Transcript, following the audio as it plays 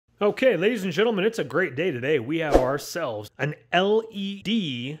Okay, ladies and gentlemen, it's a great day today. We have ourselves an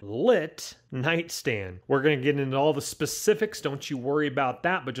LED lit nightstand. We're going to get into all the specifics. Don't you worry about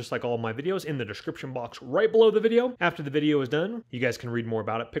that. But just like all of my videos, in the description box right below the video. After the video is done, you guys can read more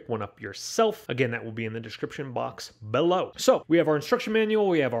about it. Pick one up yourself. Again, that will be in the description box below. So we have our instruction manual.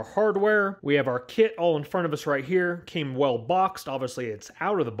 We have our hardware. We have our kit all in front of us right here. Came well boxed. Obviously, it's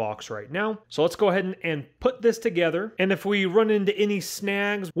out of the box right now. So let's go ahead and put this together. And if we run into any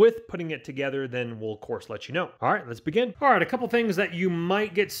snags with putting it together, then we'll of course let you know. All right, let's begin. All right, a couple things that you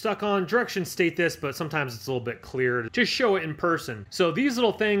might get stuck on. Directions state this, but sometimes it's a little bit clearer to just show it in person. So these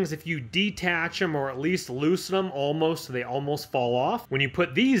little things, if you detach them or at least loosen them almost so they almost fall off when you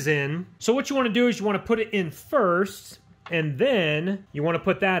put these in. So what you want to do is you want to put it in first, and then you want to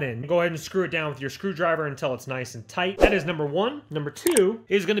put that in. Go ahead and screw it down with your screwdriver until it's nice and tight. That is number one. Number two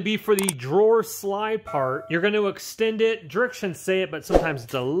is going to be for the drawer slide part. You're going to extend it. Directions say it, but sometimes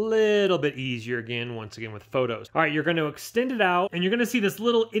it's a little bit easier again, once again with photos. All right, you're going to extend it out, and you're going to see this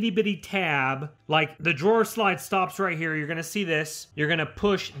little itty bitty tab. Like the drawer slide stops right here. You're going to see this. You're going to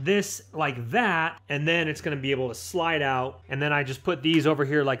push this like that, and then it's going to be able to slide out. And then I just put these over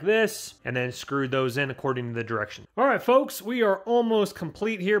here like this, and then screwed those in according to the direction. All right, folks. We are almost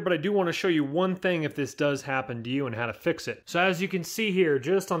complete here, but I do want to show you one thing if this does happen to you and how to fix it. So as you can see here,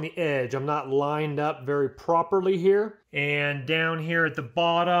 just on the edge, I'm not lined up very properly here. And down here at the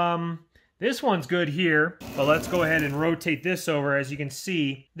bottom, this one's good here, but let's go ahead and rotate this over. As you can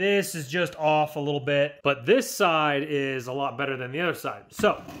see, this is just off a little bit, but this side is a lot better than the other side.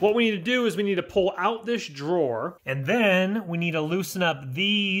 So what we need to do is we need to pull out this drawer, and then we need to loosen up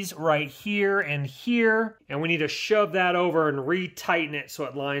these right here, and we need to shove that over and retighten it so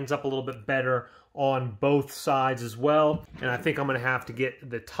it lines up a little bit better on both sides as well. And I think I'm gonna have to get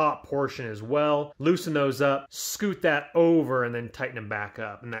the top portion as well, loosen those up, scoot that over, and then tighten them back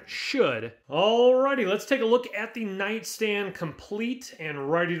up, and that should. Alrighty, let's take a look at the nightstand complete and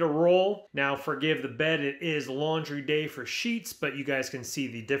ready to roll. Now forgive the bed, it is laundry day for sheets, but you guys can see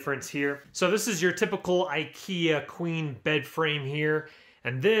the difference here. So this is your typical IKEA queen bed frame here,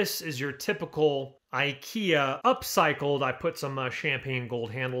 and this is your typical IKEA upcycled. I put some champagne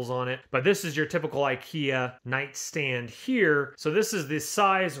gold handles on it, but this is your typical IKEA nightstand here. So this is the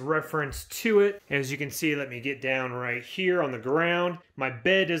size reference to it. As you can see, let me get down right here on the ground. My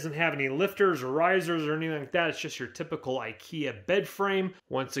bed doesn't have any lifters or risers or anything like that. It's just your typical IKEA bed frame.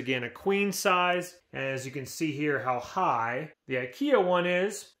 Once again, a queen size. As you can see here how high the IKEA one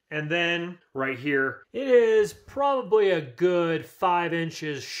is. And then right here, it is probably a good 5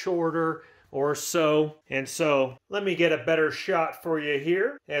 inches shorter or so. And so let me get a better shot for you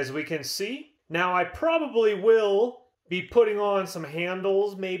here, as we can see. Now I probably will be putting on some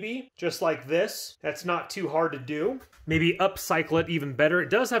handles, maybe just like this. That's not too hard to do. Maybe upcycle it even better. It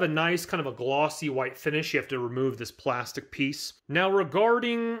does have a nice kind of a glossy white finish. You have to remove this plastic piece. Now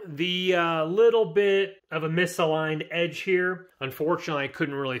regarding the little bit of a misaligned edge here, unfortunately I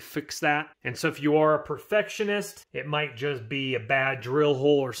couldn't really fix that. And so if you are a perfectionist, it might just be a bad drill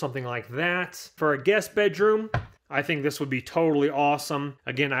hole or something like that. For a guest bedroom, I think this would be totally awesome.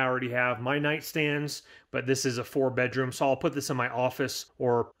 Again, I already have my nightstands, but this is a 4-bedroom, so I'll put this in my office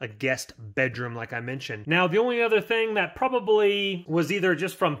or a guest bedroom like I mentioned. Now, the only other thing that probably was either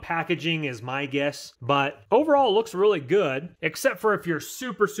just from packaging is my guess, but overall it looks really good, except for if you're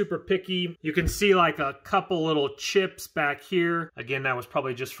super, super picky. You can see like a couple little chips back here. Again, that was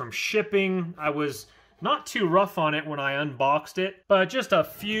probably just from shipping. I was not too rough on it when I unboxed it, but just a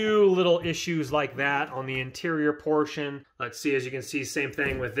few little issues like that on the interior portion. Let's see, as you can see, same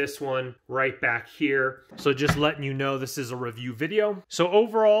thing with this one right back here. So just letting you know this is a review video. So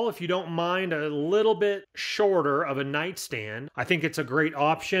overall, if you don't mind a little bit shorter of a nightstand, I think it's a great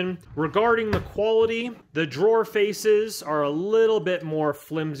option. Regarding the quality, the drawer faces are a little bit more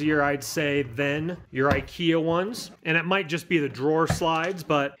flimsier, I'd say, than your IKEA ones. And it might just be the drawer slides,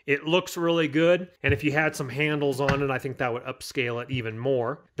 but it looks really good. And if you had some handles on it, I think that would upscale it even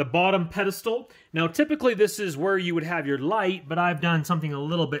more. The bottom pedestal. Now, typically this is where you would have your light, but I've done something a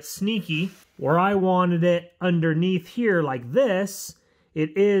little bit sneaky where I wanted it underneath here like this.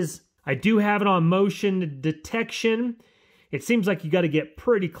 I do have it on motion detection. It seems like you got to get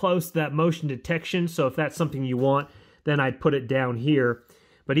pretty close to that motion detection. So if that's something you want, then I'd put it down here.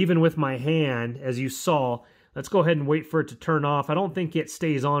 But even with my hand, as you saw, let's go ahead and wait for it to turn off. I don't think it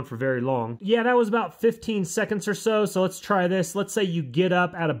stays on for very long. Yeah, that was about 15 seconds or so. So let's try this. Let's say you get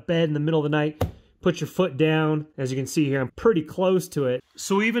up out of bed in the middle of the night, put your foot down. As you can see here, I'm pretty close to it.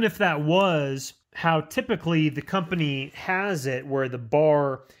 So even if that was how typically the company has it, where the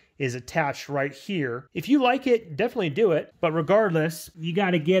bar is attached right here. If you like it, definitely do it. But regardless, you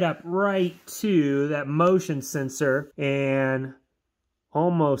got to get up right to that motion sensor and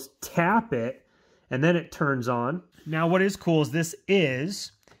almost tap it, and then it turns on. Now what is cool is this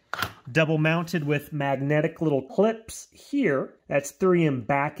is double mounted with magnetic little clips here. That's 3M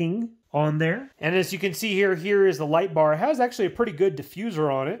backing on there. And as you can see here, here is the light bar. It has actually a pretty good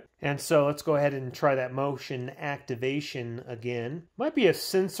diffuser on it. And so let's go ahead and try that motion activation again. Might be a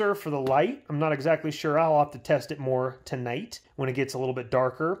sensor for the light. I'm not exactly sure. I'll have to test it more tonight when it gets a little bit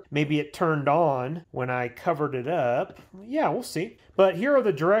darker. Maybe it turned on when I covered it up. Yeah, we'll see. But here are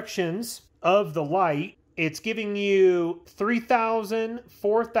the directions of the light. It's giving you 3,000,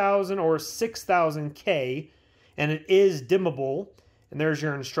 4,000, or 6,000 K, and it is dimmable. And there's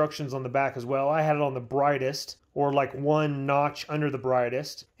your instructions on the back as well. I had it on the brightest, or like one notch under the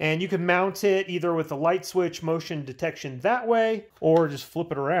brightest. And you can mount it either with the light switch motion detection that way, or just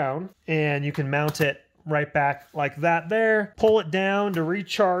flip it around. And you can mount it right back like that there. Pull it down to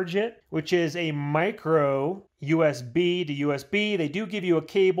recharge it, which is a micro USB to USB. They do give you a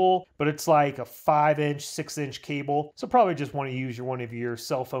cable, but it's like a 5-inch, 6-inch cable. So probably just want to use one of your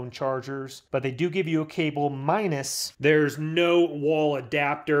cell phone chargers. But they do give you a cable minus. There's no wall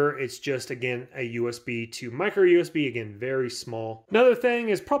adapter. It's just, again, a USB to micro USB. Again, very small. Another thing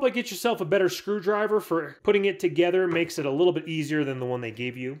is probably get yourself a better screwdriver for putting it together. Makes it a little bit easier than the one they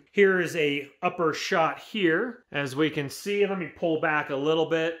gave you. Here is a upper shot here. As we can see, let me pull back a little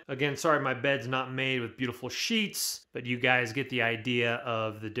bit. Again, sorry my bed's not made with beautiful sheets, but you guys get the idea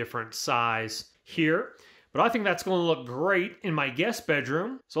of the different size here. But I think that's going to look great in my guest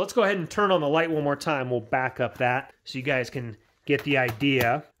bedroom. So let's go ahead and turn on the light one more time. We'll back up that so you guys can get the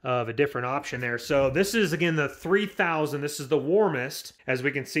idea of a different option there. So this is, again, the 3000. This is the warmest, as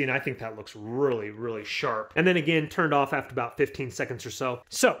we can see, and I think that looks really, really sharp. And then again, turned off after about 15 seconds or so.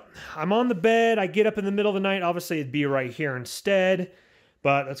 So I'm on the bed. I get up in the middle of the night. Obviously, it'd be right here instead.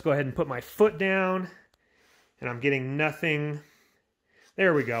 But let's go ahead and put my foot down, and I'm getting nothing.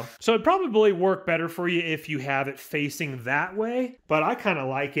 There we go. So it'd probably work better for you if you have it facing that way, but I kind of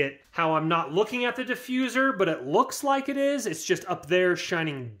like it how I'm not looking at the diffuser, but it looks like it is. It's just up there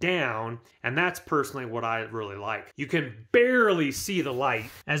shining down, and that's personally what I really like. You can barely see the light.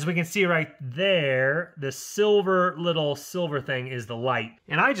 As we can see right there, the little silver thing is the light.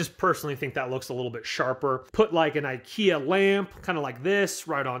 And I just personally think that looks a little bit sharper. Put like an IKEA lamp, kind of like this,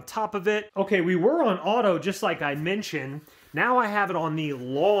 right on top of it. Okay, we were on auto, just like I mentioned. Now I have it on the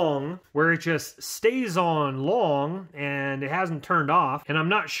long, where it just stays on long, and it hasn't turned off. And I'm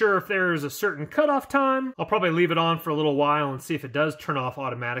not sure if there's a certain cutoff time. I'll probably leave it on for a little while and see if it does turn off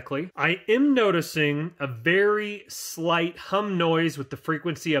automatically. I am noticing a very slight hum noise with the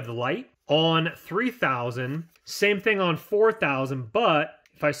frequency of the light on 3000. Same thing on 4000, but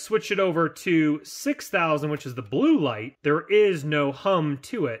if I switch it over to 6000, which is the blue light, there is no hum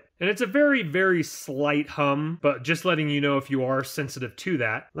to it. And it's a very, very slight hum, but just letting you know if you are sensitive to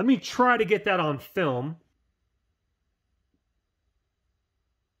that. Let me try to get that on film.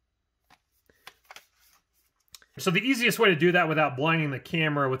 So the easiest way to do that without blinding the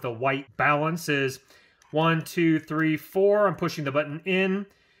camera with a white balance is 1, 2, 3, 4. I'm pushing the button in.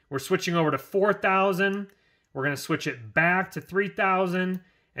 We're switching over to 4000. We're going to switch it back to 3000.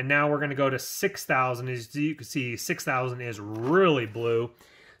 And now we're going to go to 6,000. As you can see, 6,000 is really blue.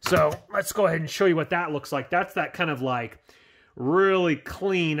 So let's go ahead and show you what that looks like. That's that kind of like really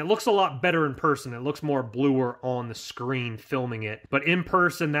clean. It looks a lot better in person. It looks more bluer on the screen filming it. But in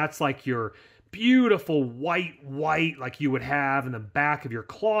person, that's like your beautiful white like you would have in the back of your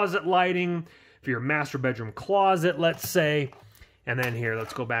closet lighting for your master bedroom closet, let's say. And then here,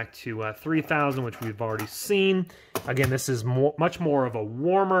 let's go back to 3000, which we've already seen. Again, this is much more of a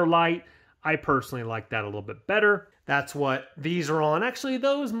warmer light. I personally like that a little bit better. That's what these are on. Actually,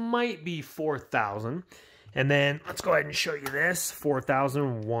 those might be 4000. And then let's go ahead and show you this.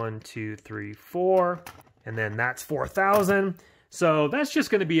 4000, 1, 2, 3, 4. And then that's 4000. So that's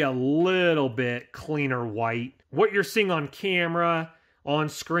just going to be a little bit cleaner white. What you're seeing on camera, on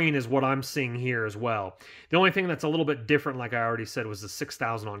screen, is what I'm seeing here as well. The only thing that's a little bit different, like I already said, was the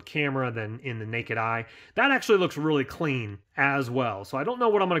 6000 on camera than in the naked eye. That actually looks really clean as well. So I don't know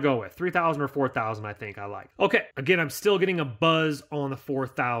what I'm going to go with. 3000 or 4000, I think I like. Okay, again, I'm still getting a buzz on the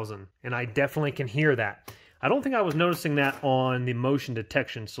 4000, and I definitely can hear that. I don't think I was noticing that on the motion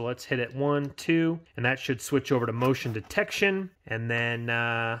detection. So let's hit it 1, 2, and that should switch over to motion detection. And then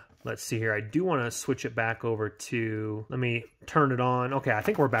let's see here. I do want to switch it back over to, let me turn it on. Okay, I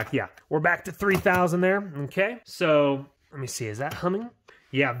think we're back. Yeah, we're back to 3000 there. Okay, so let me see. Is that humming?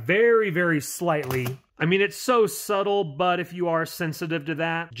 Yeah, very, very slightly. I mean, it's so subtle, but if you are sensitive to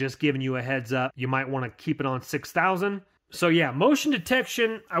that, just giving you a heads up, you might want to keep it on 6,000. So yeah, motion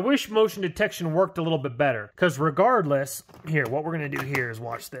detection, I wish motion detection worked a little bit better, because regardless, here, what we're going to do here is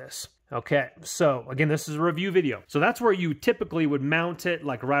watch this. Okay, so again, this is a review video. So that's where you typically would mount it,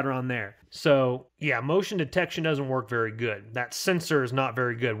 like right around there. So yeah, motion detection doesn't work very good. That sensor is not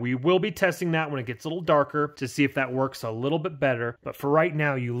very good. We will be testing that when it gets a little darker to see if that works a little bit better. But for right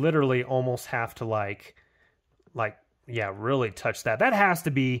now, you literally almost have to yeah, really touch that. That has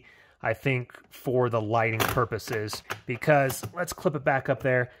to be, I think, for the lighting purposes, because let's clip it back up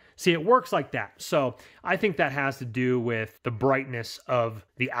there. See, it works like that. So I think that has to do with the brightness of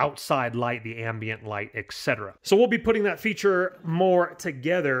the outside light, the ambient light, etc. So we'll be putting that feature more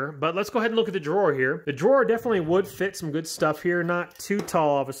together, but let's go ahead and look at the drawer here. The drawer definitely would fit some good stuff here. Not too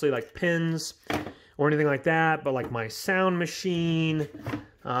tall, obviously, like pins or anything like that, but like my sound machine,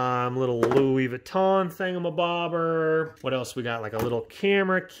 little Louis Vuitton thingamabobber. What else we got? Like a little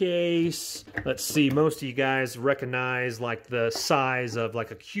camera case. Let's see, most of you guys recognize like the size of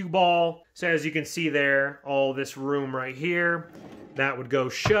like a cue ball. So as you can see there, all this room right here, that would go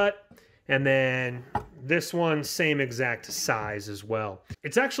shut. And then this one, same exact size as well.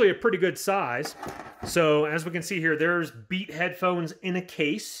 It's actually a pretty good size. So as we can see here, there's Beat headphones in a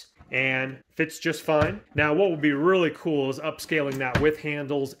case, and fits just fine. Now, what would be really cool is upscaling that with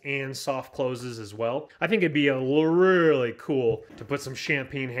handles and soft closes as well. I think it'd be really cool to put some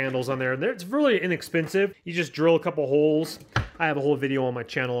champagne handles on there. It's really inexpensive. You just drill a couple holes. I have a whole video on my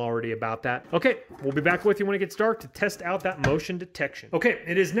channel already about that. Okay, we'll be back with you when it gets dark to test out that motion detection. Okay,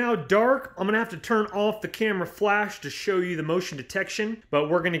 it is now dark. I'm gonna have to turn off the camera flash to show you the motion detection, but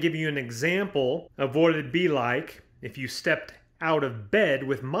we're gonna give you an example of what it'd be like if you stepped out of bed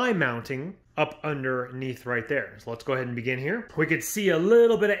with my mounting up underneath right there. So let's go ahead and begin here. We could see a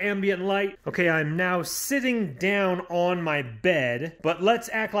little bit of ambient light. Okay, I'm now sitting down on my bed, but let's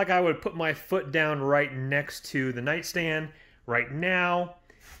act like I would put my foot down right next to the nightstand right now.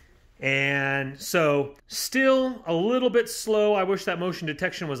 And so still a little bit slow. I wish that motion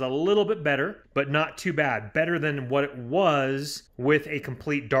detection was a little bit better, but not too bad. Better than what it was with a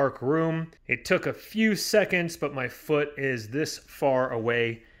complete dark room. It took a few seconds, but my foot is this far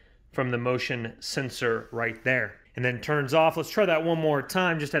away from the motion sensor right there. And then turns off. Let's try that one more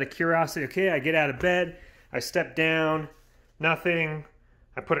time, just out of curiosity. Okay, I get out of bed, I step down, nothing.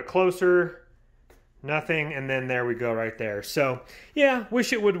 I put it closer, nothing, and then there we go right there. So yeah,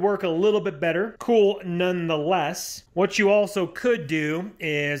 wish it would work a little bit better. Cool nonetheless. What you also could do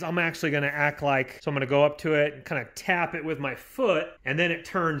is, I'm actually gonna act like, so I'm gonna go up to it and kind of tap it with my foot, and then it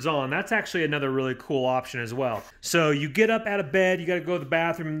turns on. That's actually another really cool option as well. So you get up out of bed, you gotta go to the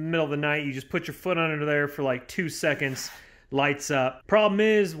bathroom in the middle of the night, you just put your foot under there for like 2 seconds, lights up. Problem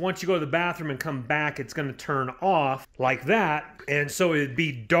is, once you go to the bathroom and come back, it's going to turn off like that, and so it'd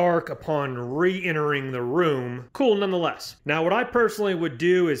be dark upon re-entering the room. Cool nonetheless. Now, what I personally would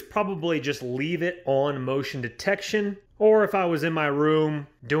do is probably just leave it on motion detection, or if I was in my room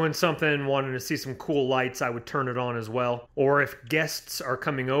doing something, wanting to see some cool lights, I would turn it on as well. Or if guests are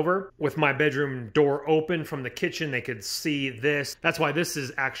coming over, with my bedroom door open from the kitchen, they could see this. That's why this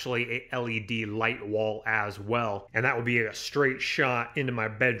is actually a LED light wall as well. And that would be a straight shot into my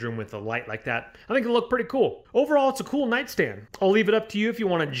bedroom with a light like that. I think it'll look pretty cool. Overall, it's a cool nightstand. I'll leave it up to you if you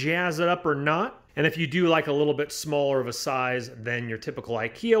want to jazz it up or not. And if you do like a little bit smaller of a size than your typical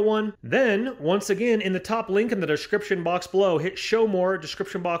IKEA one, then once again, in the top link in the description box below, hit show more,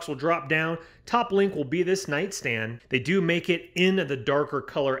 description box will drop down. Top link will be this nightstand. They do make it in the darker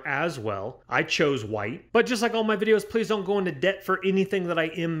color as well. I chose white, but just like all my videos, please don't go into debt for anything that I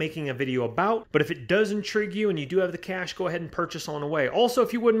am making a video about. But if it does intrigue you and you do have the cash, go ahead and purchase on the way. Also,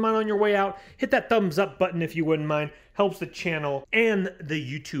 if you wouldn't mind on your way out, hit that thumbs up button if you wouldn't mind. Helps the channel and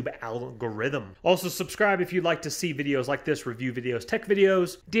the YouTube algorithm. Also, subscribe if you'd like to see videos like this, review videos, tech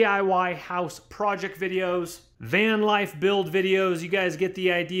videos, DIY house project videos, van life build videos. You guys get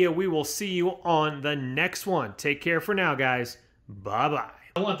the idea. We will see you on the next one. Take care for now, guys. Bye-bye.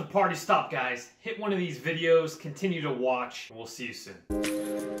 Don't let the party stop, guys. Hit one of these videos, continue to watch, and we'll see you soon.